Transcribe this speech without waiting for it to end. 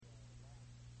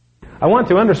I want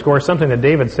to underscore something that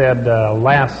David said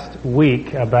last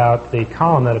week about the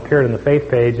column that appeared in the Faith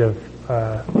page of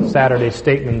Saturday's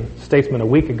Statesman a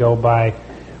week ago by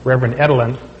Reverend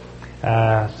Edelin.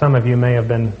 Some of you may have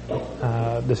been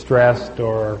distressed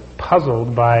or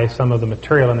puzzled by some of the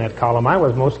material in that column. I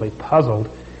was mostly puzzled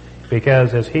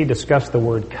because as he discussed the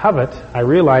word covet, I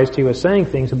realized he was saying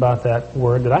things about that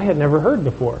word that I had never heard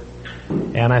before.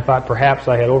 And I thought perhaps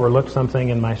I had overlooked something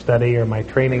in my study or my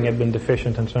training had been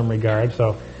deficient in some regard.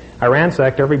 So I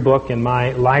ransacked every book in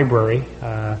my library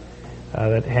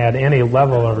that had any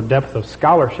level or depth of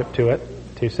scholarship to it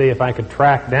to see if I could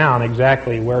track down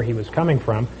exactly where he was coming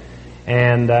from.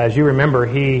 And as you remember,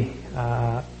 he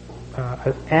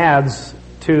adds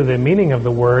to the meaning of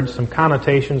the word some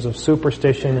connotations of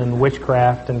superstition and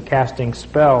witchcraft and casting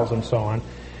spells and so on.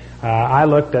 I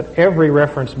looked at every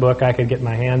reference book I could get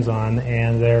my hands on,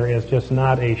 and there is just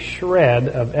not a shred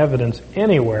of evidence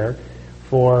anywhere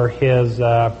for his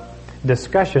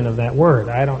discussion of that word.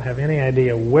 I don't have any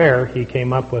idea where he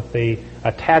came up with the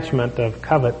attachment of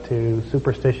covet to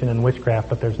superstition and witchcraft,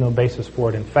 but there's no basis for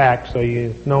it in fact, so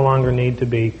you no longer need to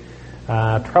be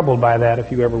troubled by that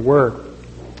if you ever were.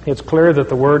 It's clear that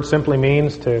the word simply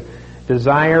means to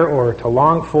desire or to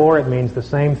long for. It means the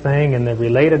same thing in the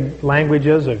related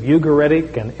languages of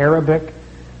Ugaritic and Arabic.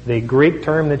 The Greek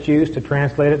term that's used to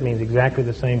translate it means exactly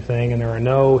the same thing, and there are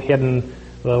no hidden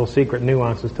little secret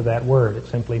nuances to that word. It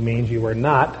simply means you are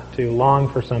not to long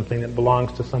for something that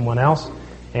belongs to someone else,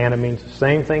 and it means the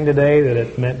same thing today that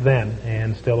it meant then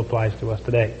and still applies to us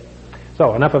today.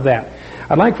 So, enough of that.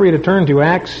 I'd like for you to turn to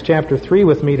Acts chapter 3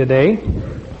 with me today.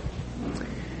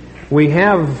 We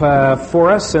have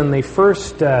for us in the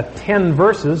first 10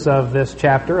 verses of this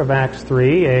chapter of Acts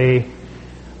 3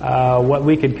 what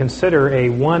we could consider a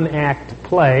one-act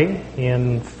play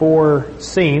in 4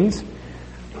 scenes.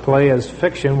 Play is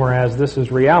fiction, whereas this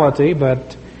is reality,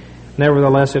 but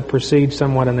nevertheless it proceeds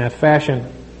somewhat in that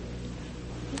fashion.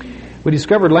 We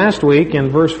discovered last week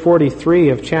in verse 43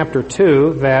 of chapter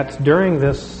 2 that during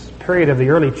this period of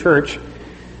the early church,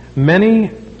 many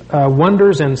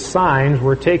wonders and signs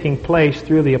were taking place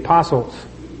through the apostles.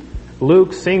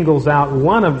 Luke singles out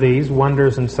one of these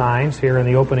wonders and signs here in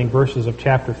the opening verses of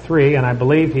chapter 3, and I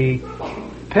believe he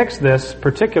picks this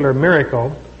particular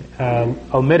miracle,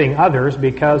 omitting others,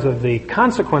 because of the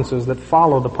consequences that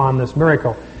followed upon this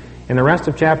miracle. In the rest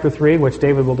of chapter 3, which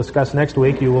David will discuss next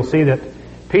week, you will see that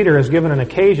Peter is given an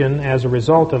occasion as a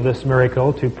result of this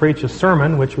miracle to preach a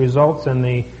sermon which results in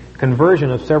the conversion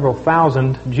of several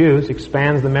thousand Jews,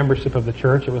 expands the membership of the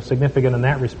church. It was significant in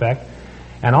that respect.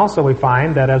 And also we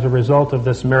find that as a result of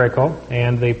this miracle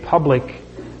and the public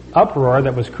uproar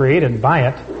that was created by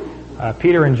it,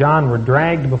 Peter and John were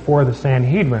dragged before the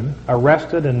Sanhedrin,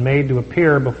 arrested and made to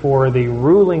appear before the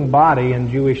ruling body in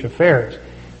Jewish affairs.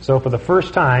 So for the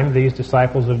first time, these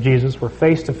disciples of Jesus were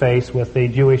face to face with the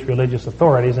Jewish religious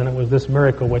authorities, and it was this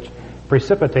miracle which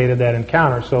precipitated that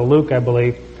encounter. So Luke, I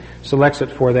believe, selects it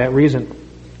for that reason.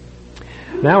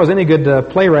 Now, as any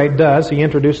good playwright does, he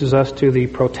introduces us to the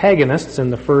protagonists in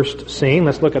the first scene.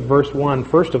 Let's look at verse 1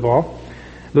 first of all.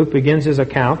 Luke begins his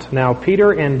account. Now,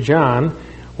 Peter and John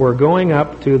were going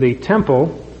up to the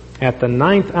temple at the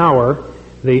 9th hour,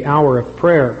 the hour of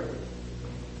prayer.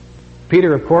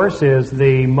 Peter, of course, is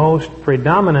the most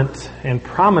predominant and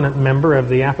prominent member of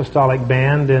the apostolic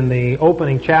band in the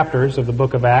opening chapters of the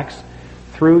book of Acts.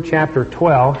 Through chapter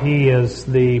 12, he is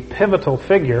the pivotal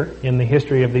figure in the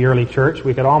history of the early church.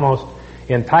 We could almost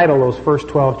entitle those first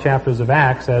 12 chapters of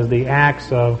Acts as the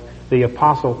Acts of the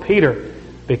Apostle Peter,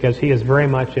 because he is very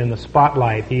much in the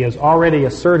spotlight. He has already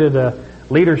asserted a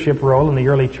leadership role in the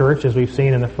early church, as we've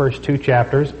seen in the first 2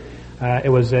 chapters. It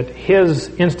was at his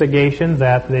instigation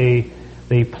that the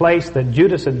place that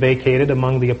Judas had vacated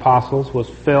among the apostles was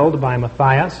filled by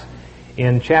Matthias.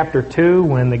 In chapter 2,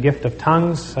 when the gift of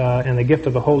tongues and the gift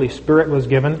of the Holy Spirit was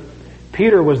given,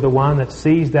 Peter was the one that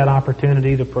seized that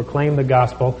opportunity to proclaim the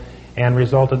gospel and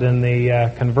resulted in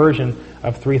the conversion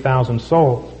of 3,000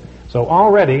 souls. So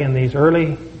already in these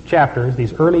early chapters,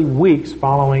 these early weeks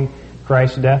following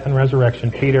Christ's death and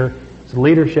resurrection, Peter's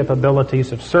leadership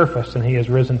abilities have surfaced and he has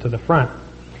risen to the front.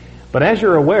 But as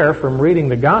you're aware from reading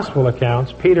the gospel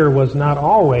accounts, Peter was not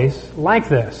always like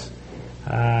this.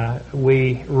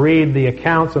 We read the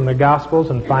accounts in the Gospels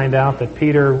and find out that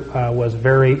Peter was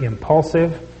very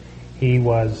impulsive. He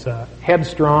was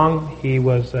headstrong. He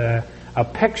was a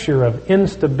picture of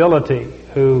instability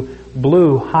who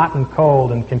blew hot and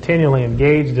cold and continually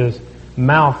engaged his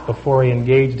mouth before he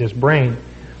engaged his brain.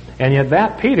 And yet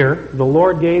that Peter, the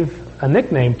Lord gave a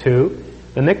nickname to,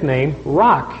 the nickname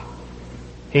Rock.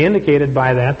 He indicated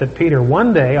by that Peter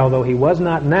one day, although he was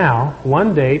not now,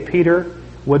 one day Peter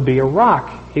would be a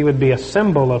rock. He would be a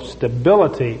symbol of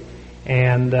stability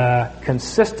and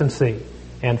consistency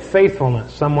and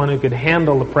faithfulness, someone who could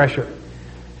handle the pressure.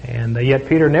 And yet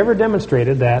Peter never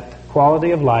demonstrated that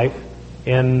quality of life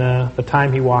in the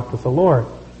time he walked with the Lord.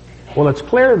 Well, it's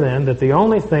clear then that the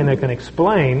only thing that can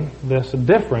explain this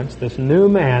difference, this new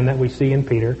man that we see in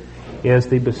Peter, is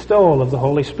the bestowal of the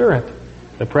Holy Spirit.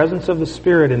 The presence of the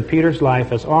Spirit in Peter's life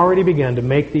has already begun to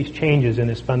make these changes in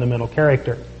his fundamental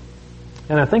character.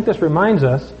 And I think this reminds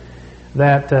us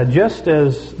that just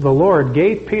as the Lord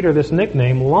gave Peter this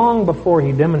nickname long before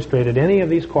he demonstrated any of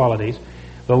these qualities,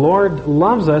 the Lord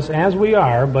loves us as we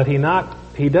are, but He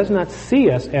does not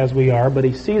see us as we are, but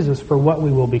He sees us for what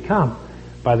we will become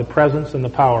by the presence and the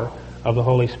power of the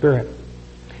Holy Spirit.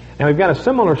 And we've got a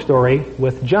similar story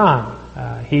with John.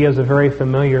 He is a very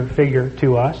familiar figure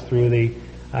to us through the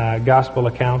gospel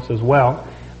accounts as well.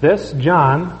 This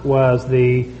John was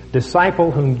the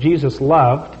disciple whom Jesus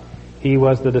loved. He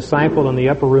was the disciple in the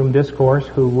upper room discourse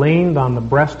who leaned on the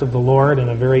breast of the Lord in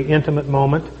a very intimate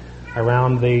moment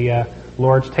around the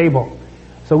Lord's table.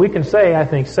 So we can say, I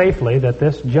think safely, that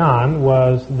this John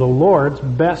was the Lord's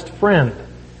best friend.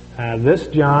 This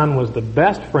John was the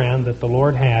best friend that the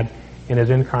Lord had in His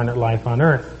incarnate life on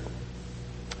earth.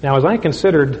 Now, as I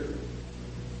considered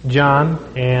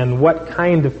John and what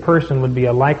kind of person would be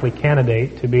a likely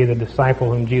candidate to be the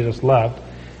disciple whom Jesus loved,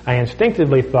 I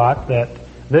instinctively thought that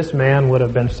this man would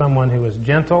have been someone who was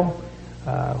gentle,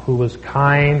 who was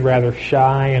kind, rather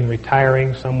shy and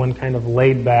retiring, someone kind of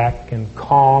laid back and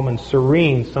calm and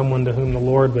serene, someone to whom the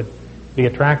Lord would be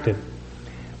attracted.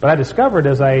 But I discovered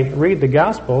as I read the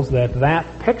Gospels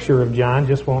that picture of John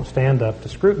just won't stand up to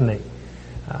scrutiny.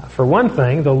 For one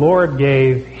thing, the Lord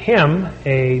gave him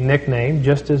a nickname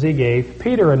just as He gave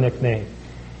Peter a nickname.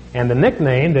 And the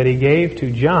nickname that He gave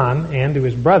to John and to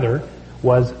his brother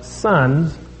was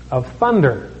Sons of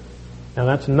Thunder. Now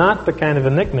that's not the kind of a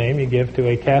nickname you give to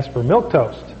a Casper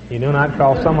milquetoast. You do not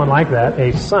call someone like that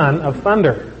a son of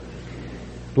thunder.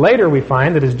 Later we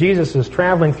find that as Jesus is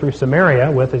traveling through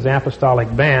Samaria with His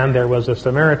apostolic band, there was a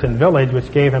Samaritan village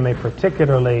which gave Him a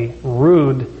particularly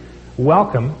rude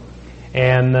welcome.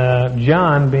 And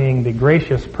John, being the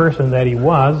gracious person that he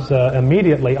was,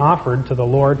 immediately offered to the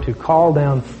Lord to call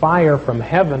down fire from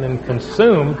heaven and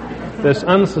consume this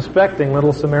unsuspecting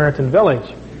little Samaritan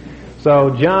village.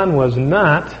 So John was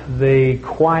not the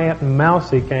quiet,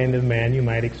 mousy kind of man you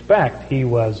might expect. He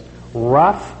was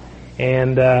rough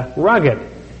and rugged.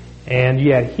 And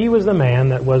yet he was the man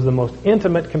that was the most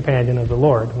intimate companion of the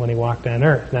Lord when He walked on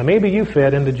earth. Now maybe you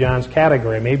fit into John's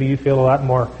category. Maybe you feel a lot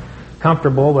more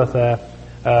comfortable with a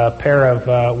pair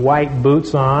of white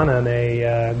boots on and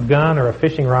a gun or a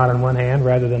fishing rod in one hand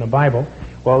rather than a Bible.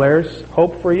 Well, there's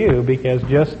hope for you, because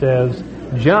just as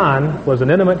John was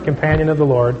an intimate companion of the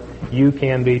Lord, you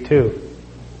can be too.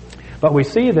 But we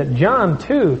see that John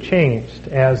too changed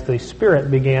as the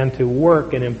Spirit began to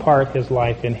work and impart His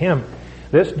life in him.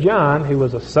 This John, who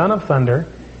was a son of thunder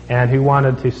and who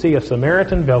wanted to see a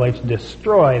Samaritan village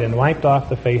destroyed and wiped off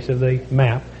the face of the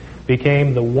map,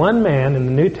 became the one man in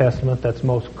the New Testament that's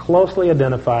most closely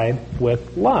identified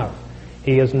with love.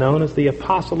 He is known as the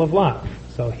Apostle of Love.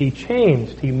 So he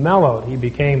changed, he mellowed, he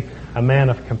became a man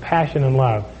of compassion and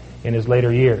love in his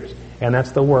later years. And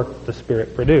that's the work the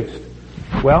Spirit produced.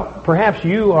 Well, perhaps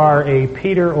you are a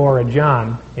Peter or a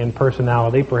John in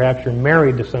personality. Perhaps you're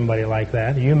married to somebody like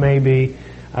that. You may be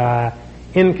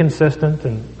inconsistent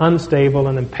and unstable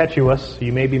and impetuous.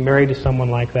 You may be married to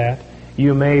someone like that.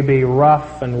 You may be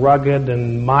rough and rugged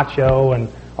and macho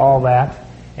and all that,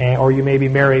 or you may be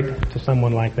married to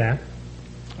someone like that.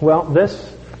 Well,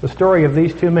 the story of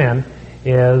these two men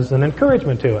is an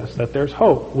encouragement to us that there's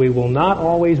hope. We will not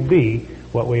always be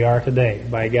what we are today.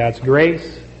 By God's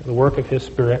grace, the work of His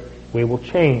Spirit, we will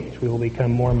change. We will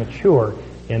become more mature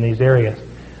in these areas.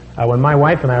 When my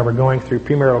wife and I were going through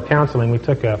premarital counseling, we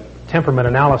took a temperament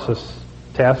analysis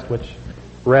test, which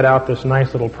read out this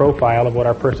nice little profile of what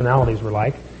our personalities were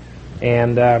like.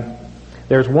 And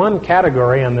there's one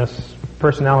category on this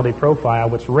personality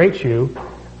profile which rates you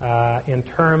in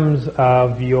terms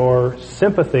of your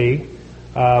sympathy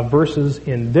versus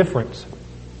indifference.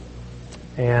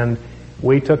 And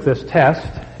we took this test,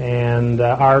 and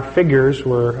our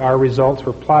results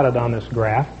were plotted on this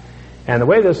graph. And the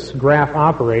way this graph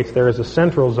operates, there is a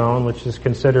central zone which is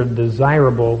considered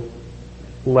desirable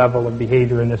level of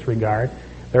behavior in this regard.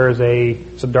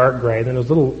 It's a dark gray. Then there's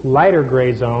a little lighter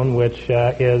gray zone which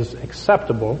is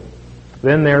acceptable.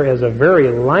 Then there is a very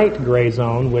light gray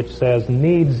zone which says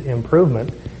needs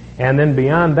improvement. And then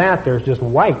beyond that there's just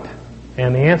white.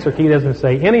 And the answer key doesn't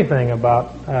say anything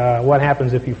about what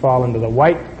happens if you fall into the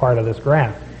white part of this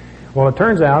graph. Well, it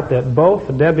turns out that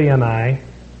both Debbie and I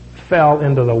fell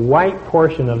into the white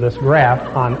portion of this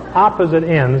graph on opposite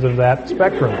ends of that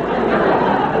spectrum.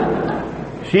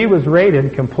 She was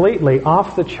rated completely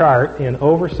off the chart in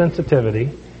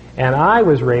oversensitivity, and I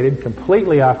was rated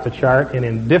completely off the chart in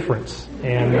indifference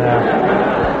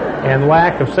and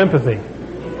lack of sympathy.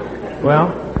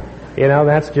 Well,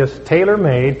 that's just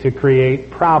tailor-made to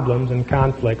create problems and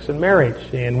conflicts in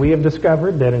marriage. And we have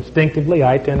discovered that instinctively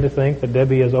I tend to think that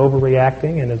Debbie is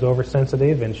overreacting and is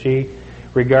oversensitive, and she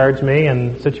regards me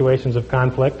in situations of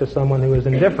conflict as someone who is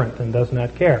indifferent and does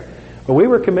not care. But we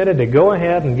were committed to go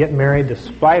ahead and get married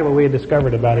despite what we had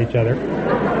discovered about each other.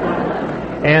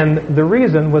 And the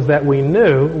reason was that we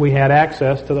knew we had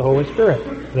access to the Holy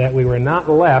Spirit, that we were not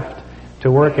left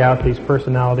to work out these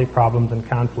personality problems and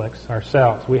conflicts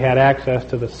ourselves. We had access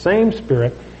to the same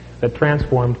Spirit that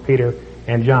transformed Peter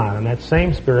and John, and that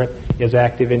same Spirit is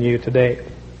active in you today.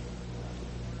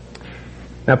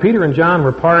 Now, Peter and John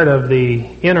were part of the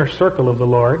inner circle of the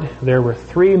Lord. There were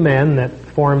three men that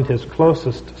formed his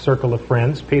closest circle of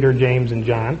friends, Peter, James, and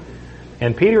John.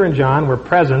 And Peter and John were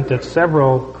present at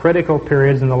several critical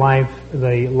periods in the life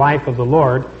of the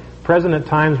Lord, present at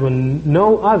times when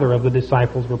no other of the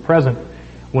disciples were present.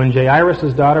 When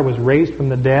Jairus' daughter was raised from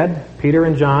the dead, Peter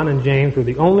and John and James were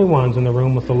the only ones in the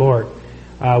room with the Lord.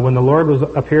 When the Lord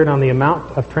appeared on the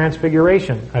Mount of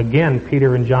Transfiguration, again,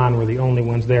 Peter and John were the only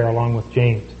ones there along with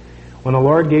James. When the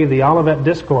Lord gave the Olivet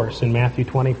Discourse in Matthew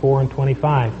 24 and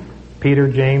 25,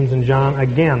 Peter, James, and John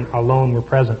again alone were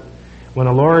present. When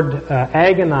the Lord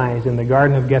agonized in the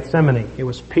Garden of Gethsemane, it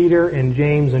was Peter and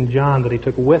James and John that he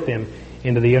took with him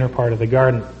into the inner part of the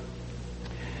garden.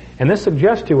 And this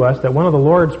suggests to us that one of the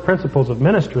Lord's principles of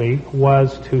ministry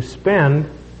was to spend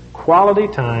quality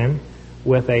time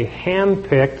with a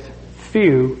hand-picked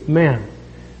few men,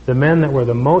 the men that were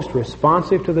the most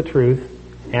responsive to the truth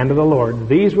and to the Lord.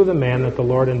 These were the men that the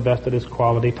Lord invested his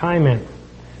quality time in.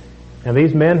 And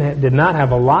these men did not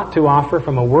have a lot to offer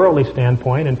from a worldly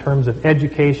standpoint in terms of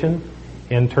education,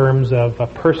 in terms of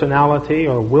personality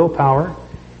or willpower,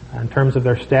 in terms of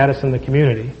their status in the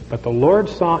community. But the Lord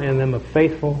saw in them a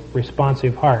faithful,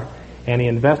 responsive heart, and he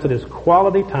invested his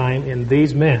quality time in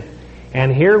these men.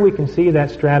 And here we can see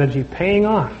that strategy paying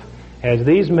off as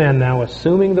these men, now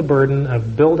assuming the burden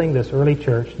of building this early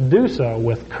church, do so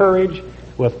with courage,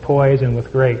 with poise, and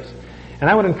with grace. And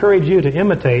I would encourage you to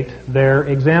imitate their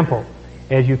example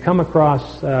as you come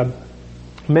across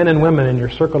men and women in your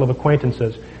circle of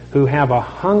acquaintances who have a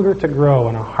hunger to grow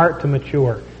and a heart to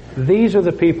mature. These are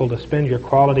the people to spend your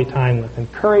quality time with.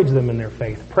 Encourage them in their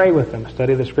faith. Pray with them.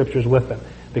 Study the Scriptures with them,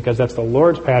 because that's the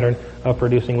Lord's pattern of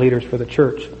producing leaders for the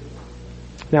church.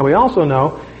 Now, we also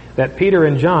know that Peter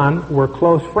and John were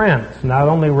close friends. Not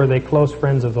only were they close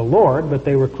friends of the Lord, but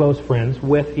they were close friends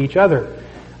with each other.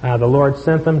 The Lord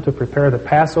sent them to prepare the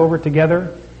Passover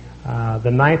together.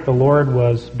 The night the Lord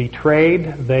was betrayed,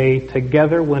 they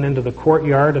together went into the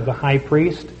courtyard of the high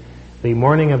priest. The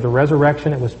morning of the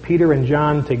resurrection, it was Peter and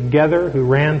John together who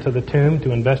ran to the tomb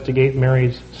to investigate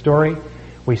Mary's story.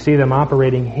 We see them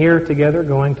operating here together,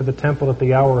 going to the temple at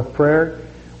the hour of prayer.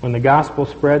 When the gospel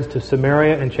spreads to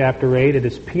Samaria in chapter 8, it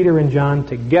is Peter and John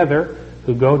together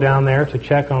who go down there to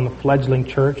check on the fledgling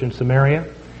church in Samaria.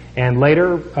 And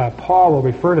later, Paul will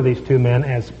refer to these two men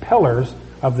as pillars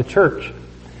of the church.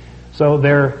 So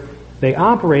they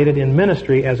operated in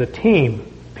ministry as a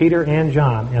team, Peter and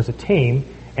John as a team,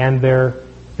 and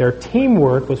their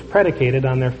teamwork was predicated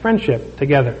on their friendship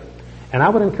together. And I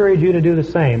would encourage you to do the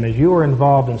same as you are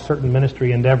involved in certain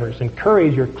ministry endeavors.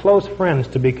 Encourage your close friends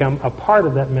to become a part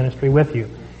of that ministry with you.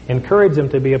 Encourage them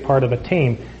to be a part of a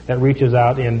team that reaches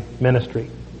out in ministry.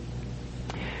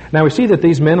 Now we see that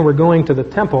these men were going to the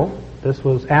temple. This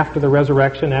was after the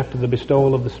resurrection, after the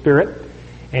bestowal of the Spirit,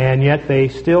 and yet they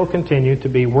still continued to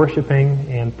be worshiping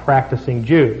and practicing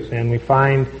Jews. And we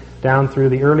find down through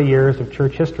the early years of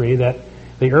church history that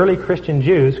the early Christian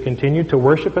Jews continued to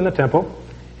worship in the temple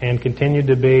and continued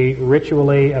to be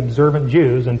ritually observant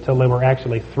Jews until they were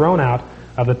actually thrown out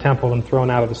of the temple and thrown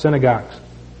out of the synagogues.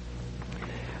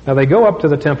 Now they go up to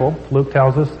the temple, Luke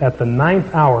tells us, at the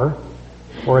 9th hour,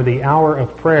 or the hour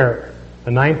of prayer.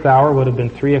 The 9th hour would have been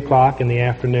 3 o'clock in the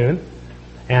afternoon,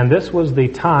 and this was the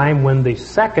time when the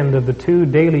second of the two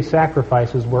daily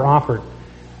sacrifices were offered.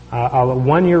 A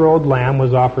 1-year-old lamb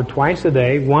was offered twice a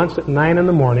day, once at 9 in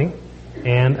the morning,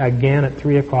 and again at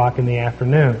 3 o'clock in the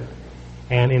afternoon.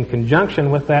 And in conjunction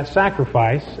with that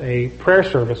sacrifice, a prayer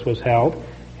service was held,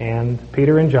 and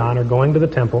Peter and John are going to the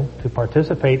temple to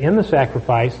participate in the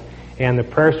sacrifice and the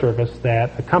prayer service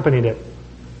that accompanied it.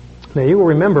 Now you will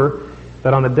remember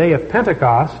that on the day of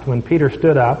Pentecost, when Peter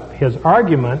stood up, his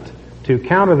argument to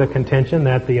counter the contention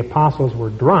that the apostles were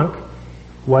drunk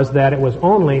was that it was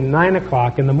only 9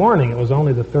 o'clock in the morning. It was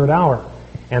only the third hour.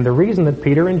 And the reason that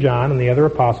Peter and John and the other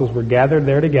apostles were gathered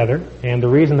there together, and the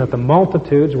reason that the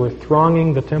multitudes were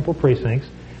thronging the temple precincts,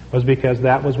 was because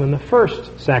that was when the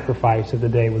first sacrifice of the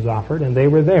day was offered, and they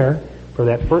were there for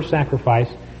that first sacrifice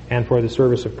and for the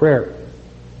service of prayer.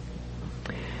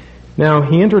 Now,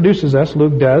 he introduces us,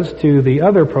 Luke does, to the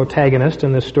other protagonist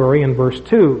in this story in verse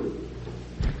 2.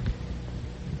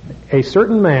 A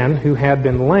certain man who had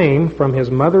been lame from his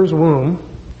mother's womb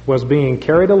was being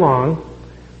carried along,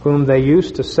 whom they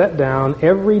used to set down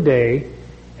every day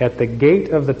at the gate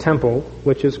of the temple,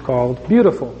 which is called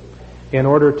Beautiful, in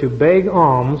order to beg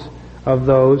alms of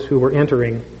those who were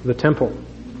entering the temple.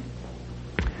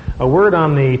 A word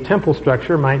on the temple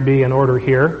structure might be in order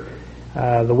here.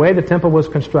 The way the temple was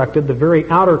constructed, the very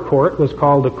outer court was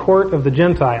called the court of the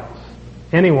Gentiles.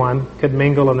 Anyone could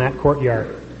mingle in that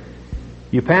courtyard.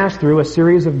 You pass through a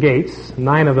series of gates,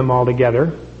 9 of them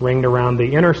altogether, ringed around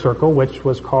the inner circle, which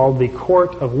was called the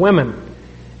court of women.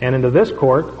 And into this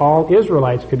court, all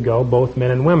Israelites could go, both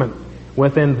men and women.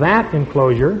 Within that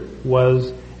enclosure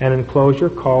was an enclosure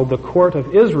called the court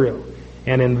of Israel.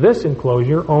 And in this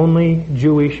enclosure, only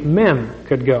Jewish men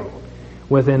could go.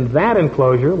 Within that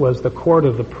enclosure was the court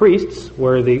of the priests,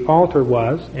 where the altar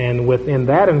was, and within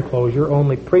that enclosure,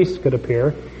 only priests could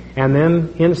appear. And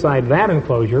then inside that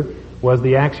enclosure was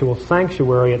the actual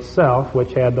sanctuary itself,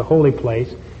 which had the holy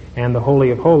place and the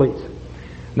Holy of Holies.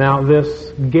 Now,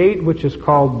 this gate, which is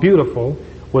called Beautiful,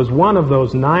 was one of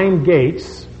those 9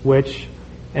 gates which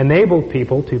enabled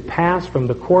people to pass from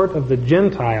the court of the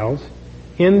Gentiles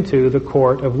into the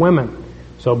court of women.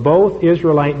 So both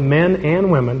Israelite men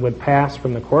and women would pass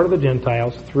from the court of the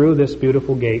Gentiles through this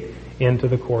beautiful gate into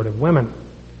the court of women.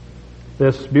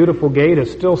 This beautiful gate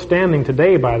is still standing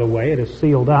today, by the way. It is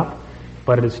sealed up,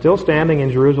 but it is still standing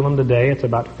in Jerusalem today. It's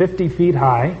about 50 feet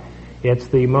high. It's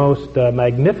the most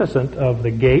magnificent of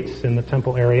the gates in the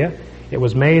temple area. It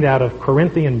was made out of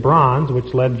Corinthian bronze,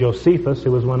 which led Josephus,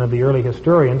 who was one of the early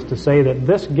historians, to say that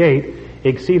this gate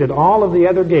exceeded all of the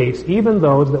other gates, even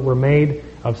those that were made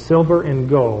of silver and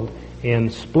gold,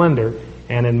 in splendor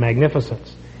and in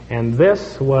magnificence. And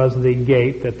this was the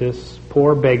gate that this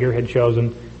poor beggar had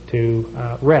chosen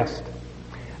to rest.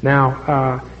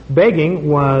 Now, begging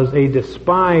was a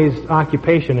despised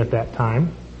occupation at that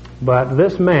time, but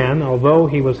this man, although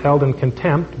he was held in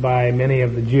contempt by many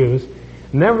of the Jews,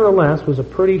 nevertheless was a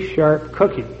pretty sharp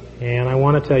cookie. And I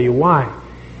want to tell you why.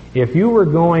 If you were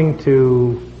going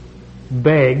to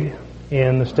beg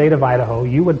in the state of Idaho,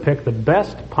 you would pick the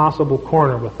best possible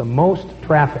corner with the most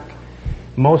traffic,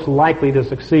 most likely to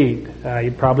succeed.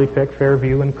 You'd probably pick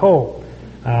Fairview and Cole.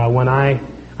 When I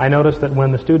noticed that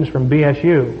when the students from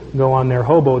BSU go on their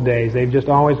hobo days, they've just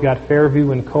always got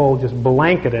Fairview and Cole just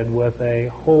blanketed with a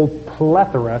whole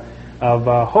plethora of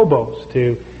hobos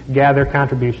to gather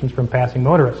contributions from passing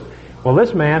motorists. Well,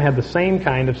 this man had the same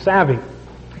kind of savvy.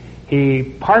 He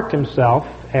parked himself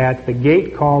at the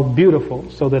gate called Beautiful,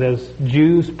 so that as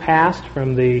Jews passed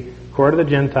from the court of the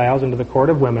Gentiles into the court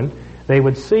of women, they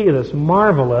would see this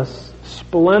marvelous,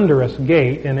 splendorous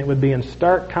gate, and it would be in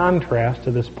stark contrast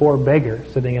to this poor beggar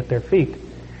sitting at their feet.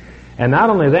 And not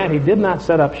only that, he did not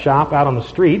set up shop out on the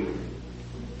street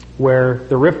where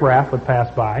the riffraff would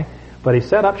pass by, but he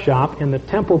set up shop in the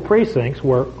temple precincts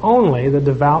where only the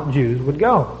devout Jews would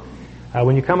go.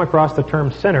 When you come across the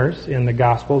term sinners in the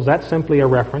Gospels, that's simply a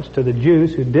reference to the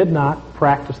Jews who did not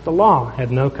practice the law,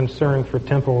 had no concern for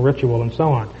temple ritual and so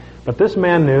on. But this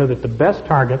man knew that the best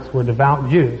targets were devout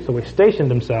Jews, so he stationed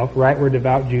himself right where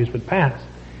devout Jews would pass.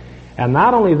 And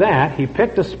not only that, he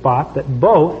picked a spot that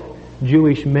both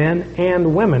Jewish men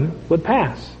and women would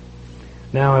pass.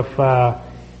 Now, if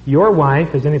your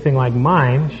wife is anything like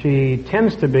mine, she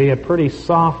tends to be a pretty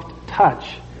soft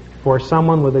touch for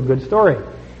someone with a good story.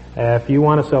 If you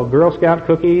want to sell Girl Scout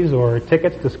cookies or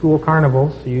tickets to school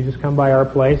carnivals, you just come by our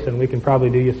place and we can probably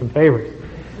do you some favors.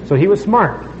 So he was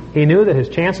smart. He knew that his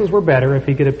chances were better if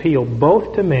he could appeal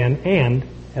both to men and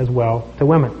as well to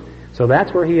women. So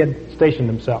that's where he had stationed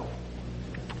himself.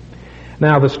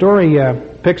 Now the story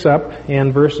picks up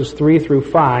in verses 3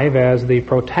 through 5 as the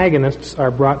protagonists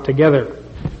are brought together.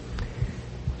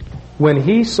 When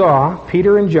he saw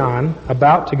Peter and John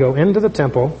about to go into the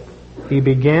temple, he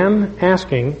began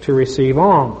asking to receive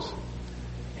alms.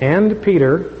 And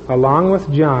Peter, along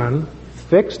with John,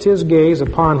 fixed his gaze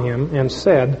upon him and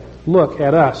said, "Look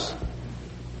at us."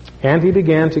 And he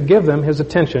began to give them his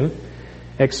attention,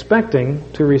 expecting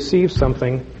to receive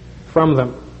something from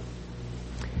them.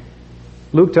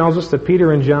 Luke tells us that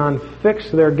Peter and John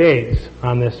fixed their gaze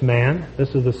on this man.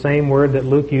 This is the same word that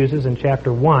Luke uses in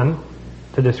chapter 1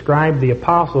 to describe the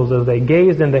apostles as they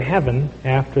gazed into heaven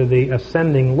after the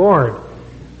ascending Lord.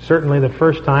 Certainly the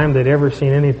first time they'd ever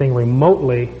seen anything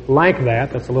remotely like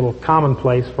that. That's a little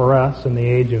commonplace for us in the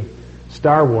age of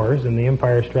Star Wars and The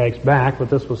Empire Strikes Back, but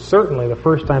this was certainly the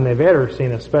first time they've ever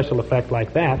seen a special effect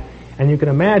like that. And you can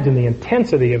imagine the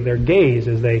intensity of their gaze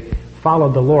as they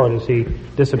followed the Lord as he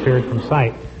disappeared from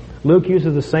sight. Luke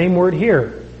uses the same word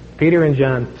here. Peter and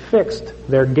John fixed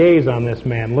their gaze on this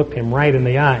man, looked him right in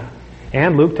the eye.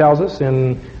 And Luke tells us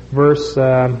in verse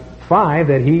 5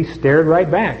 that he stared right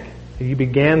back. He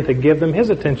began to give them his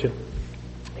attention.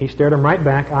 He stared them right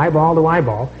back, eyeball to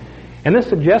eyeball. And this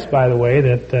suggests, by the way,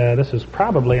 that this is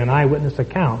probably an eyewitness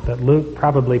account, that Luke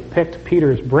probably picked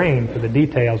Peter's brain for the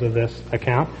details of this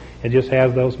account. It just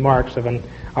has those marks of an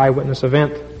eyewitness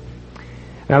event.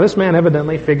 Now, this man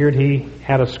evidently figured he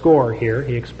had a score here.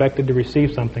 He expected to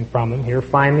receive something from them. Here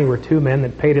finally were two men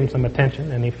that paid him some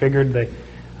attention, and he figured the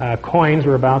coins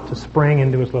were about to spring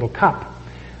into his little cup.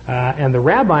 And the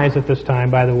rabbis at this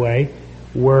time, by the way,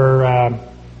 were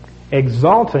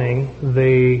exalting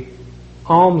the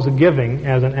almsgiving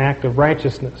as an act of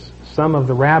righteousness. Some of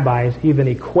the rabbis even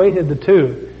equated the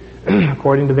two.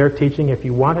 According to their teaching, if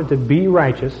you wanted to be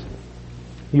righteous,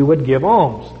 you would give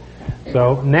alms.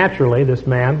 So naturally, this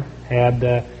man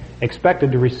had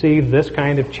expected to receive this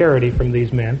kind of charity from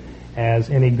these men, as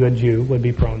any good Jew would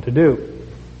be prone to do.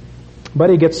 But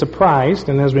he gets surprised,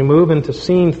 and as we move into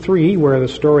scene 3, where the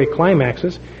story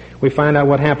climaxes, we find out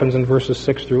what happens in verses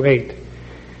 6 through 8.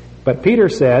 But Peter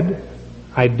said,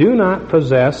 I do not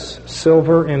possess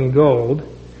silver and gold,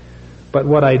 but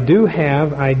what I do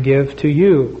have I give to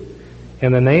you.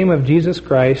 In the name of Jesus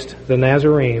Christ, the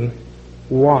Nazarene,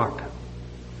 walk.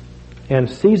 And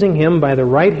seizing him by the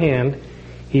right hand,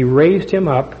 he raised him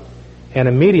up, and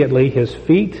immediately his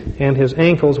feet and his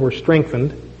ankles were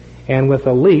strengthened, and with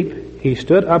a leap he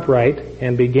stood upright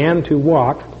and began to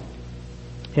walk,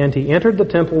 and he entered the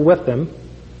temple with them,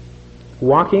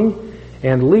 walking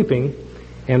and leaping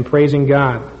and praising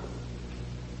God.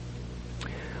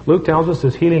 Luke tells us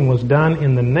his healing was done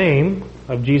in the name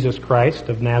of Jesus Christ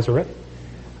of Nazareth.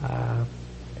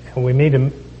 And we need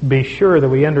to be sure that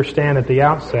we understand at the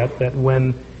outset that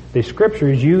when the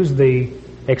Scriptures use the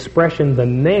expression, the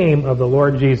name of the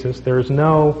Lord Jesus, there is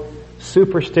no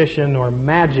superstition or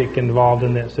magic involved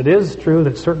in this. It is true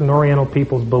that certain Oriental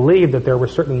peoples believed that there were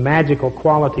certain magical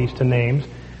qualities to names,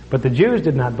 but the Jews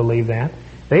did not believe that.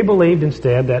 They believed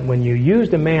instead that when you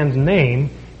used a man's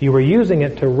name, you were using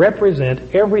it to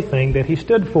represent everything that he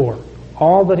stood for,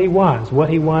 all that he was, what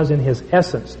he was in his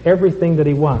essence, everything that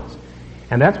he was.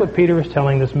 And that's what Peter is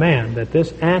telling this man, that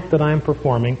this act that I am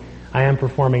performing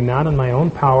not in my own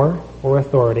power or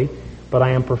authority, but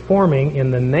I am performing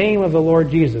in the name of the Lord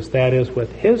Jesus, that is,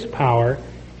 with his power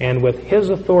and with his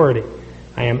authority.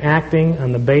 I am acting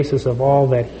on the basis of all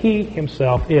that he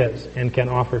himself is and can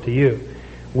offer to you.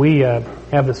 We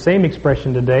have the same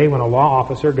expression today when a law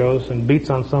officer goes and beats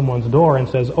on someone's door and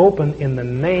says, open in the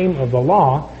name of the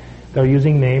law. They're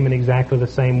using name in exactly the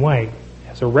same way.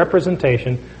 It's a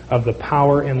representation of the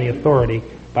power and the authority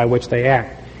by which they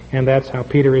act. And that's how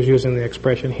Peter is using the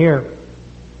expression here.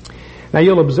 Now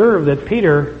you'll observe that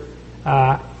Peter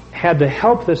had to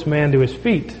help this man to his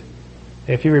feet.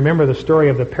 If you remember the story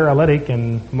of the paralytic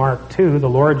in Mark 2, the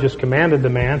Lord just commanded the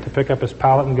man to pick up his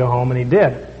pallet and go home, and he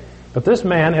did. But this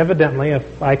man, evidently,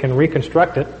 if I can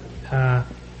reconstruct it,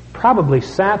 probably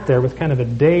sat there with kind of a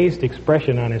dazed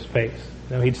expression on his face.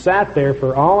 Now, he'd sat there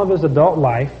for all of his adult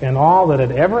life, and all that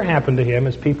had ever happened to him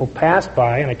is people passed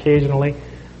by and occasionally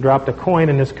dropped a coin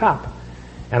in his cup.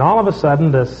 And all of a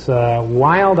sudden, this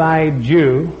wild-eyed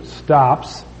Jew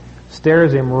stops,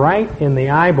 stares him right in the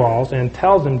eyeballs, and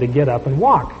tells him to get up and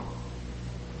walk.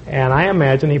 And I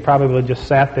imagine he probably just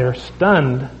sat there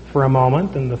stunned for a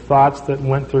moment, and the thoughts that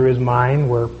went through his mind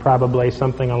were probably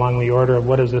something along the order of,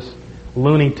 what is this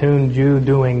Looney Tune Jew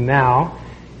doing now?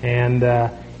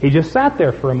 And he just sat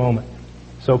there for a moment.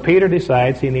 So Peter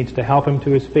decides he needs to help him to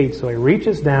his feet. So he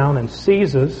reaches down and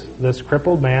seizes this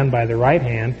crippled man by the right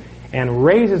hand and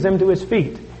raises him to his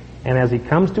feet. And as he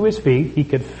comes to his feet, he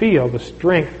could feel the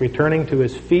strength returning to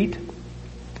his feet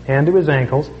and to his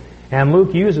ankles. And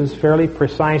Luke uses fairly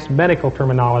precise medical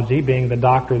terminology, being the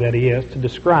doctor that he is, to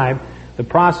describe the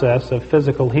process of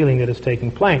physical healing that is taking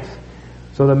place.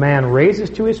 So the man raises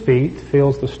to his feet,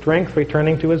 feels the strength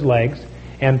returning to his legs,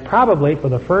 and probably for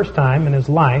the first time in his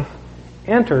life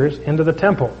enters into the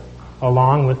temple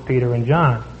along with Peter and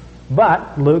John.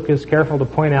 But Luke is careful to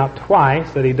point out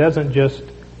twice that he doesn't just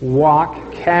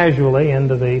walk casually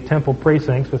into the temple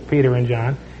precincts with Peter and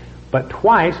John, but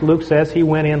twice Luke says he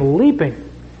went in leaping.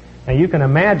 Now you can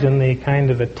imagine the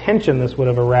kind of attention this would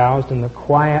have aroused in the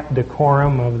quiet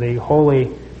decorum of the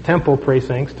holy temple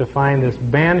precincts to find this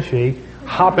banshee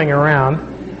hopping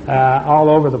around all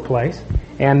over the place.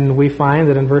 And we find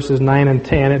that in verses 9 and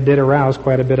 10 it did arouse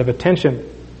quite a bit of attention.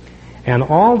 And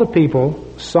all the people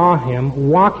saw him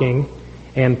walking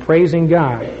and praising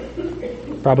God.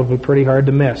 Probably pretty hard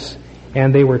to miss.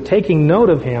 And they were taking note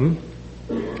of him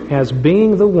as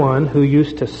being the one who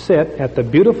used to sit at the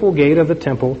beautiful gate of the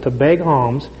temple to beg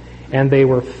alms, and they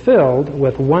were filled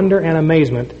with wonder and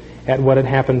amazement at what had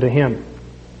happened to him.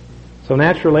 So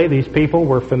naturally, these people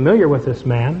were familiar with this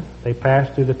man. They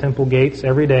passed through the temple gates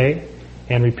every day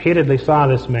and repeatedly saw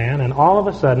this man, and all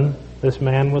of a sudden, this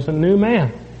man was a new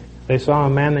man. They saw a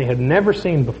man they had never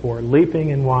seen before,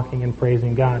 leaping and walking and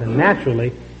praising God, and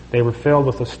naturally, they were filled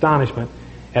with astonishment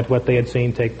at what they had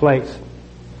seen take place.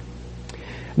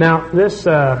 Now, this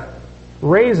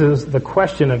raises the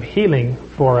question of healing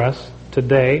for us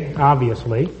today,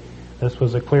 obviously. This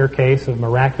was a clear case of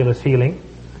miraculous healing.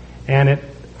 And it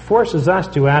forces us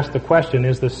to ask the question,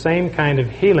 is the same kind of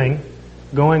healing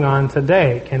going on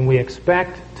today? Can we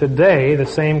expect today the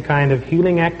same kind of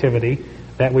healing activity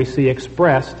that we see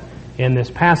expressed in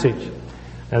this passage?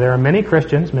 Now, there are many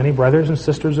Christians, many brothers and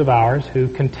sisters of ours, who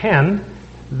contend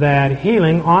that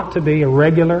healing ought to be a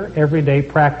regular, everyday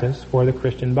practice for the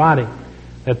Christian body.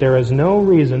 That there is no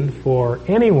reason for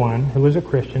anyone who is a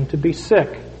Christian to be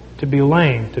sick, to be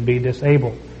lame, to be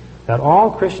disabled. That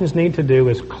all Christians need to do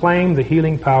is claim the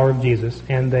healing power of Jesus,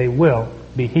 and they will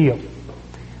be healed.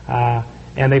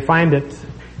 And they find it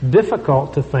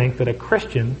difficult to think that a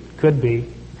Christian could be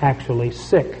actually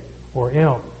sick or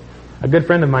ill. A good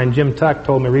friend of mine, Jim Tuck,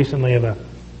 told me recently of an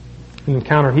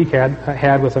encounter he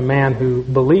had with a man who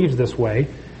believes this way.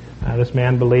 This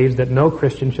man believes that no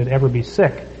Christian should ever be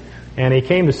sick. And he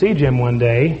came to see Jim one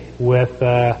day with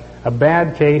a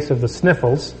bad case of the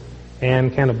sniffles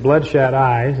and kind of bloodshot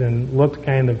eyes and looked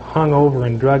kind of hung over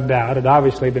and drugged out. Had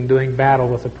obviously been doing battle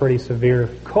with a pretty severe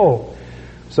cold.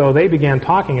 So they began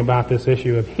talking about this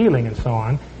issue of healing and so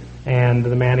on, and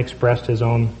the man expressed his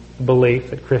own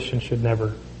belief that Christians should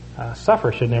never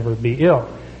suffer, should never be ill.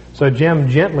 So Jim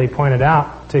gently pointed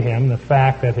out to him the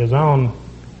fact that his own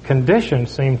condition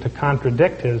seemed to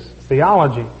contradict his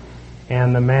theology.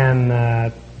 And the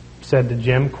man said to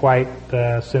Jim quite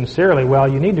sincerely,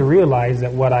 well, you need to realize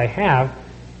that what I have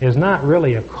is not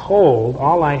really a cold.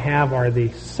 All I have are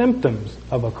the symptoms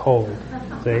of a cold.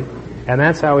 See? And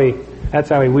that's how he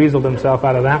weaseled himself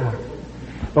out of that one.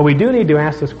 But we do need to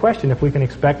ask this question if we can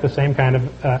expect the same kind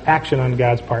of action on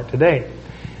God's part today.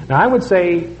 Now, I would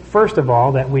say, first of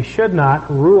all, that we should not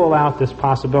rule out this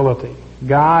possibility.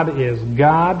 God is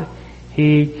God.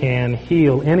 He can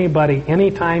heal anybody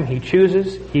anytime He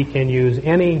chooses. He can use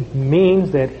any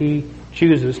means that He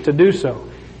chooses to do so.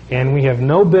 And we have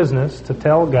no business to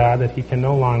tell God that He can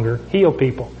no longer heal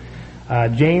people.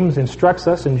 James instructs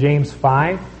us in James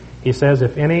 5. He says,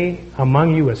 if any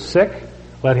among you is sick,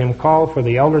 let him call for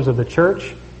the elders of the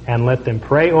church, and let them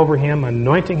pray over him,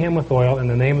 anointing him with oil in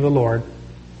the name of the Lord.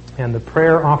 And the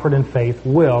prayer offered in faith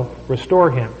will restore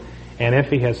him. And if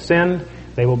he has sinned,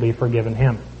 they will be forgiven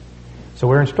him. So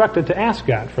we're instructed to ask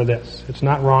God for this. It's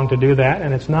not wrong to do that,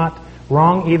 and it's not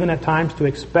wrong even at times to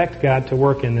expect God to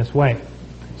work in this way.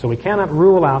 So we cannot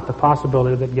rule out the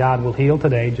possibility that God will heal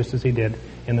today just as He did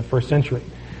in the first century.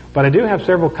 But I do have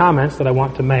several comments that I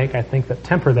want to make, I think, that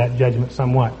temper that judgment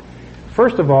somewhat.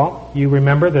 First of all, you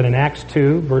remember that in Acts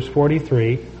 2, verse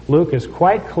 43, Luke is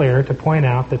quite clear to point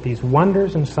out that these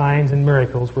wonders and signs and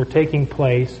miracles were taking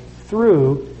place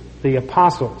through the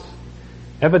apostles.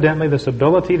 Evidently, this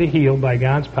ability to heal by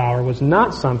God's power was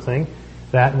not something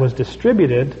that was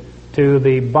distributed to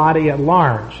the body at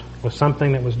large. It was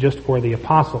something that was just for the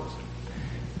apostles.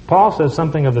 Paul says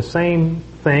something of the same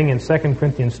thing in 2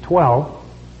 Corinthians 12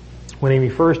 when he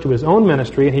refers to his own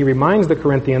ministry, and he reminds the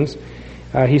Corinthians,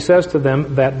 he says to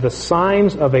them that the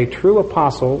signs of a true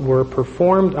apostle were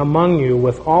performed among you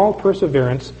with all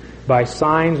perseverance by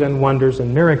signs and wonders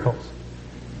and miracles.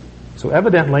 So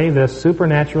evidently, this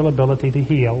supernatural ability to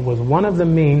heal was one of the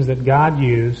means that God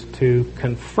used to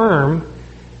confirm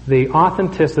the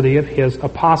authenticity of His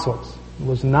apostles. It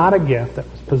was not a gift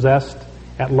that was possessed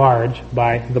at large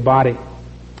by the body.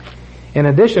 In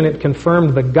addition, it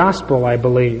confirmed the gospel, I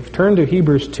believe. Turn to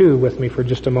Hebrews 2 with me for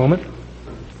just a moment.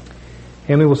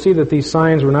 And we will see that these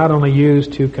signs were not only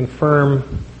used to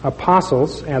confirm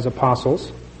apostles as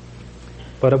apostles,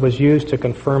 but it was used to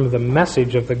confirm the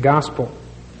message of the gospel.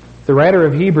 The writer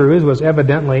of Hebrews was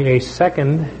evidently a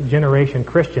second-generation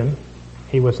Christian,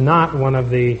 He was not one of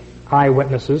the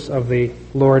eyewitnesses of the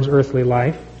Lord's earthly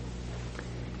life.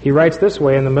 He writes this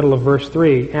way in the middle of verse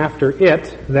 3, after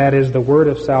it, that is the word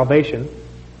of salvation,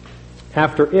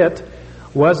 after it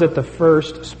was at the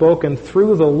first spoken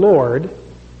through the Lord,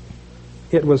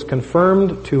 it was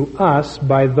confirmed to us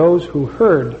by those who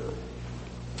heard,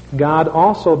 God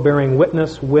also bearing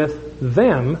witness with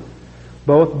them,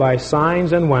 both by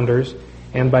signs and wonders,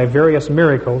 and by various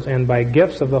miracles, and by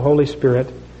gifts of the Holy Spirit,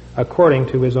 according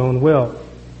to his own will.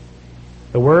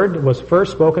 The word was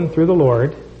first spoken through the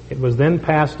Lord. It was then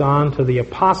passed on to the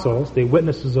apostles, the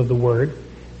witnesses of the word.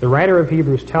 The writer of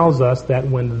Hebrews tells us that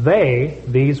when they,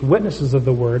 these witnesses of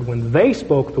the word, when they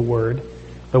spoke the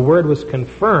word was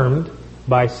confirmed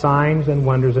by signs and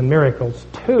wonders and miracles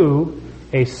to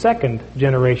a second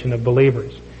generation of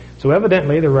believers. So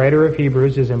evidently the writer of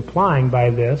Hebrews is implying by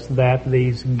this that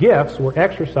these gifts were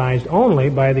exercised only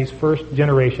by these first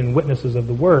generation witnesses of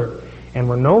the word and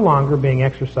were no longer being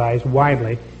exercised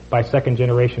widely by second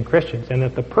generation Christians, and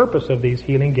that the purpose of these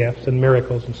healing gifts and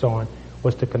miracles and so on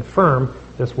was to confirm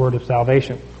this word of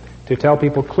salvation, to tell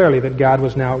people clearly that God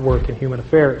was now at work in human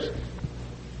affairs.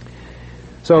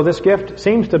 So this gift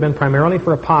seems to have been primarily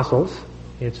for apostles.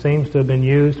 It seems to have been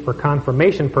used for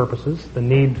confirmation purposes, the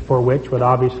need for which would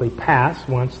obviously pass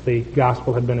once the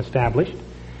gospel had been established.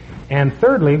 And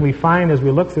thirdly, we find as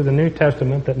we look through the New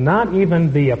Testament that not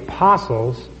even the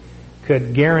apostles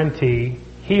could guarantee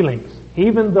healings,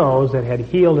 even those that had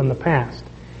healed in the past.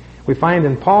 We find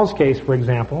in Paul's case, for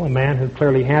example, a man who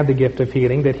clearly had the gift of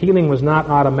healing, that healing was not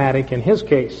automatic in his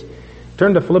case.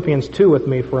 Turn to Philippians 2 with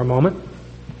me for a moment.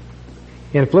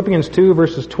 In Philippians 2,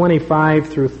 verses 25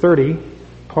 through 30,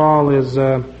 Paul is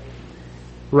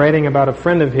writing about a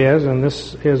friend of his, and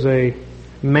this is a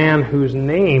man whose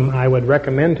name I would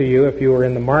recommend to you if you were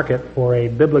in the market for a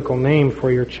biblical name for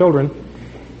your children.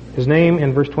 His name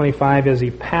in verse 25 is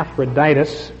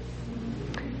Epaphroditus.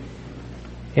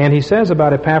 And he says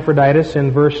about Epaphroditus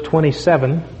in verse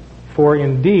 27, for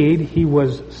indeed he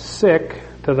was sick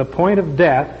to the point of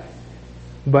death,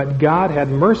 but God had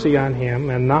mercy on him,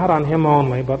 and not on him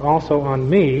only, but also on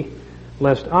me,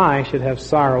 lest I should have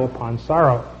sorrow upon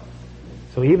sorrow.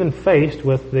 So even faced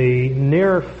with the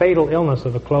near fatal illness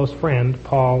of a close friend,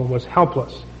 Paul was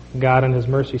helpless. God in his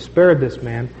mercy spared this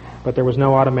man, but there was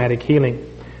no automatic healing.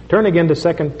 Turn again to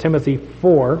 2 Timothy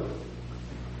 4,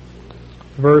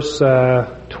 verse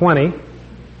 20.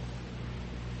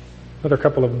 Another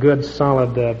couple of good,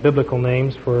 solid biblical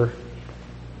names for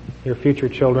your future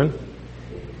children.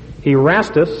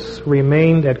 Erastus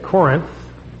remained at Corinth,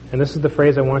 and this is the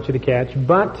phrase I want you to catch,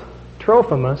 but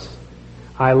Trophimus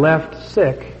I left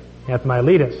sick at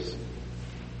Miletus.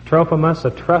 Trophimus,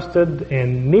 a trusted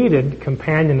and needed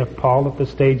companion of Paul at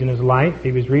this stage in his life.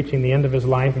 He was reaching the end of his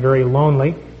life very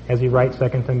lonely, as he writes 2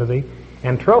 Timothy.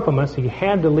 And Trophimus he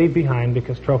had to leave behind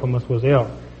because Trophimus was ill.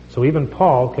 So even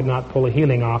Paul could not pull a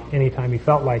healing off anytime he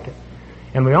felt like it.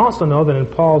 And we also know that in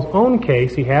Paul's own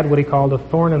case, he had what he called a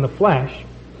thorn in the flesh.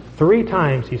 3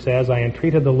 times, he says, I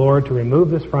entreated the Lord to remove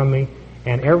this from me,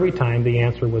 and every time the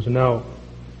answer was no.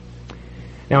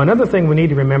 Now, another thing we need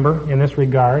to remember in this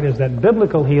regard is that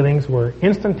biblical healings were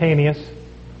instantaneous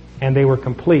and they were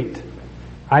complete.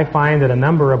 I find that a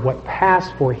number of what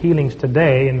pass for healings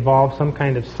today involve some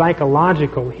kind of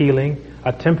psychological healing,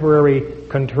 a temporary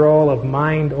control of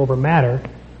mind over matter,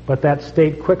 but that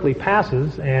state quickly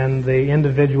passes and the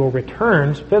individual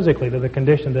returns physically to the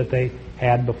condition that they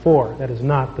had before. That is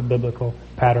not the biblical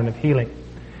pattern of healing.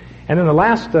 And then the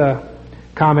last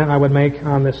comment I would make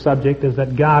on this subject is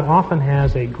that God often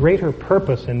has a greater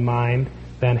purpose in mind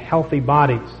than healthy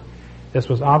bodies. This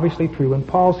was obviously true in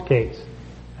Paul's case.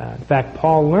 In fact,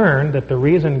 Paul learned that the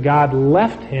reason God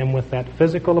left him with that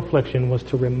physical affliction was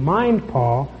to remind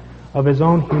Paul of his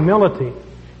own humility,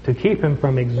 to keep him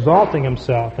from exalting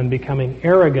himself and becoming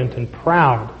arrogant and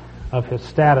proud of his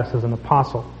status as an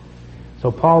apostle.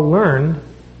 So Paul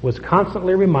was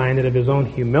constantly reminded of his own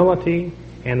humility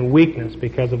and weakness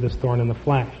because of this thorn in the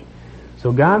flesh.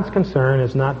 So God's concern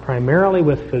is not primarily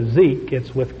with physique,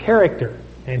 it's with character.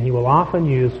 And he will often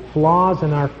use flaws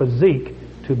in our physique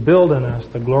to build in us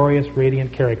the glorious,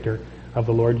 radiant character of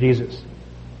the Lord Jesus.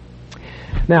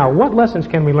 Now, what lessons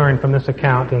can we learn from this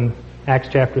account in Acts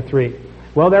chapter 3?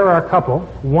 Well, there are a couple.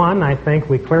 One, I think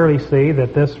we clearly see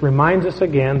that this reminds us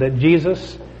again that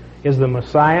Jesus is the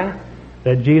Messiah,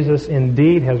 that Jesus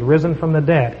indeed has risen from the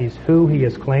dead. He's who he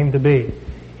is claimed to be.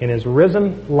 In his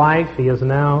risen life, he is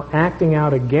now acting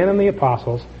out again in the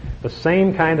apostles the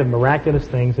same kind of miraculous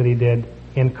things that he did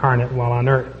incarnate while on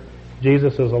earth.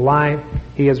 Jesus is alive.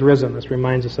 He is risen. This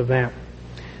reminds us of that.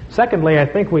 Secondly, I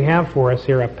think we have for us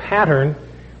here a pattern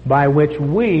by which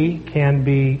we can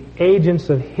be agents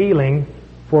of healing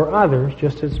for others,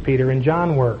 just as Peter and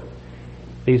John were.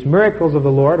 These miracles of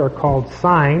the Lord are called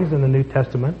signs in the New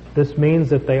Testament. This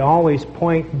means that they always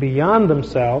point beyond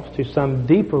themselves to some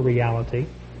deeper reality.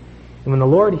 And when the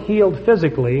Lord healed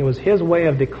physically, it was His way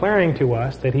of declaring to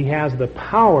us that He has the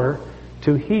power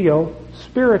to heal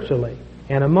spiritually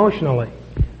and emotionally.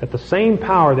 That the same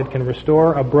power that can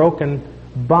restore a broken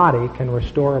body can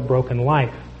restore a broken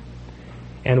life.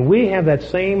 And we have that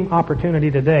same opportunity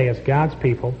today as God's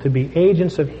people to be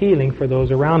agents of healing for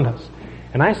those around us.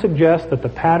 And I suggest that the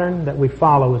pattern that we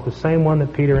follow is the same one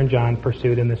that Peter and John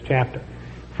pursued in this chapter.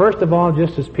 First of all,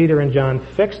 just as Peter and John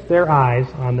fixed their eyes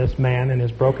on this man and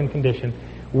his broken condition,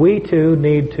 we too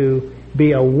need to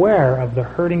be aware of the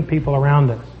hurting people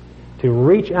around us, to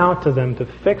reach out to them, to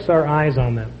fix our eyes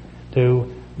on them,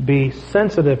 to be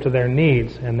sensitive to their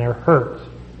needs and their hurts,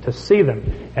 to see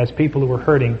them as people who are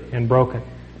hurting and broken.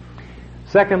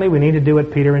 Secondly, we need to do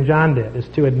what Peter and John did, is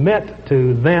to admit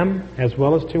to them, as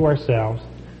well as to ourselves,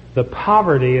 the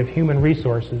poverty of human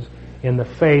resources in the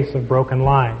face of broken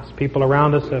lives. People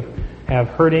around us have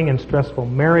hurting and stressful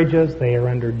marriages. They are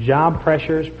under job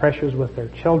pressures, pressures with their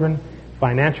children,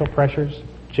 financial pressures,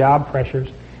 job pressures.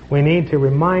 We need to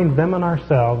remind them and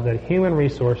ourselves that human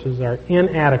resources are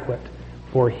inadequate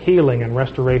for healing and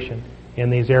restoration in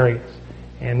these areas.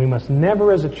 And we must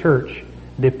never, as a church,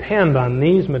 depend on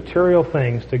these material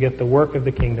things to get the work of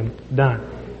the kingdom done.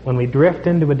 When we drift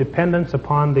into a dependence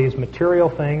upon these material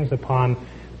things, upon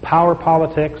power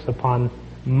politics, upon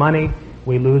money,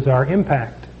 we lose our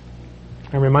impact.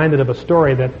 I'm reminded of a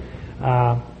story that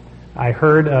I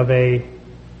heard of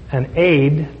an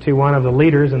aide to one of the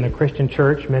leaders in the Christian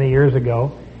church many years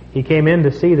ago. He came in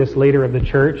to see this leader of the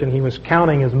church, and he was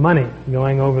counting his money,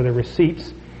 going over the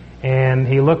receipts. And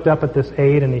he looked up at this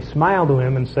aide and he smiled to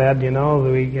him and said, you know,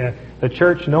 the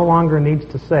church no longer needs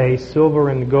to say, silver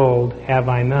and gold have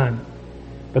I none.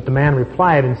 But the man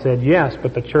replied and said, yes,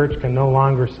 but the church can no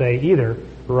longer say either,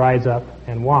 rise up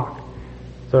and walk.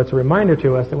 So it's a reminder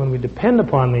to us that when we depend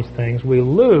upon these things, we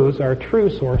lose our true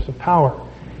source of power.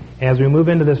 As we move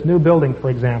into this new building,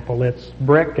 for example, it's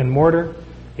brick and mortar,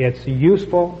 it's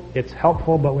useful, it's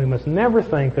helpful, but we must never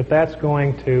think that that's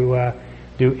going to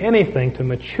do anything to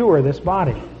mature this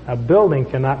body. A building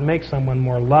cannot make someone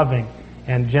more loving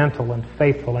and gentle and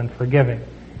faithful and forgiving.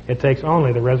 It takes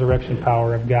only the resurrection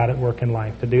power of God at work in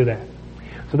life to do that.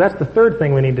 So that's the third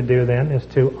thing we need to do then, is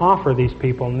to offer these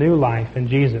people new life in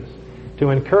Jesus,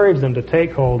 to encourage them to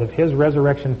take hold of His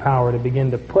resurrection power to begin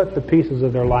to put the pieces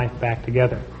of their life back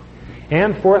together.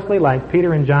 And fourthly, like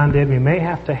Peter and John did, we may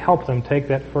have to help them take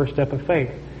that first step of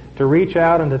faith, to reach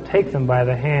out and to take them by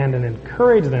the hand and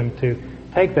encourage them to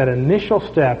take that initial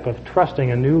step of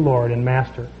trusting a new Lord and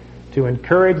Master, to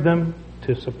encourage them,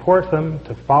 to support them,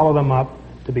 to follow them up,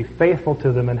 to be faithful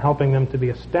to them, and helping them to be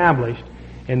established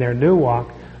in their new walk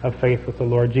of faith with the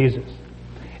Lord Jesus.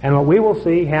 And what we will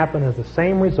see happen is the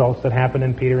same results that happened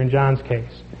in Peter and John's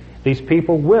case. These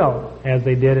people will, as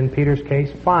they did in Peter's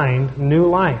case, find new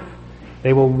life.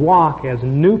 They will walk as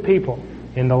new people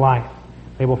into life.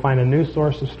 They will find a new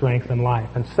source of strength in life.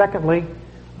 And secondly,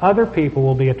 other people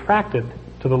will be attracted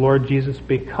to the Lord Jesus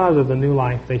because of the new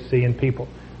life they see in people.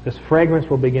 This fragrance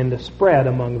will begin to spread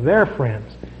among their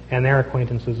friends and their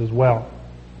acquaintances as well.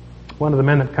 One of the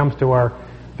men that comes to our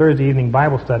Thursday evening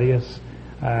Bible study is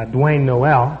Dwayne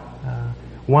Noel.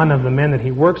 One of the men that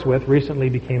he works with recently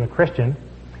became a Christian.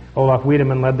 Olaf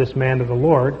Wiedemann led this man to the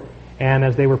Lord, and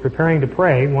as they were preparing to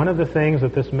pray, one of the things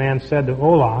that this man said to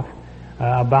Olaf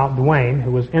about Dwayne,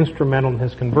 who was instrumental in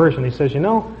his conversion, he says, you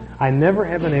know, I never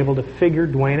have been able to figure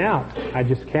Dwayne out. I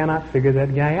just cannot figure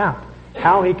that guy out.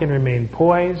 How he can remain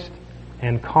poised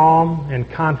and calm and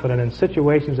confident in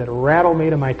situations that rattle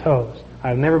me to my toes.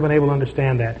 I've never been able to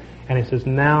understand that. And he says,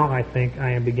 now I think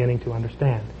I am beginning to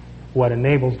understand what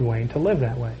enables Dwayne to live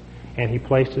that way. And he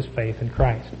placed his faith in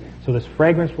Christ. So this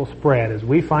fragrance will spread as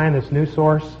we find this new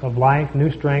source of life,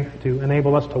 new strength to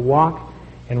enable us to walk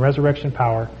in resurrection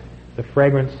power. The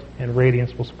fragrance and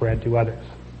radiance will spread to others.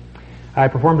 I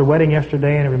performed a wedding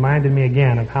yesterday, and it reminded me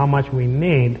again of how much we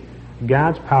need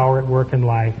God's power at work in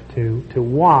life to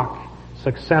walk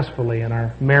successfully in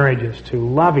our marriages, to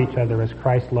love each other as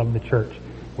Christ loved the church.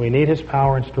 We need His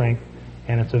power and strength,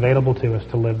 and it's available to us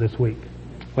to live this week.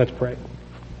 Let's pray.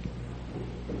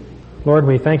 Lord,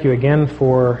 we thank You again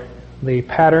for the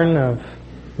pattern of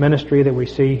ministry that we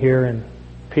see here in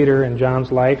Peter and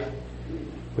John's life.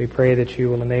 We pray that You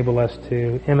will enable us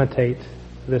to imitate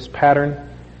this pattern,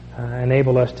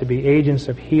 enable us to be agents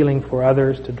of healing for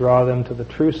others, to draw them to the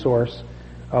true source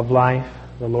of life,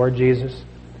 the Lord Jesus,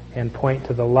 and point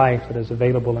to the life that is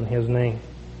available in His name.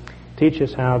 Teach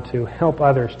us how to help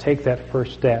others take that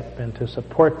first step and to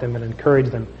support them and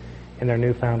encourage them in their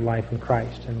newfound life in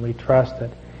Christ. And we trust that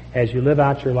as you live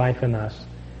out your life in us,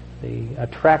 the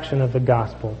attraction of the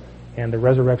gospel and the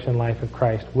resurrection life of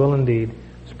Christ will indeed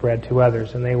spread to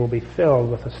others, and they will be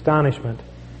filled with astonishment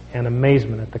and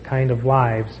amazement at the kind of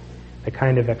lives, the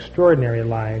kind of extraordinary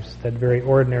lives that very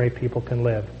ordinary people can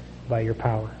live by your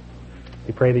power.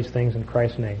 We pray these things in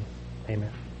Christ's name.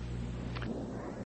 Amen.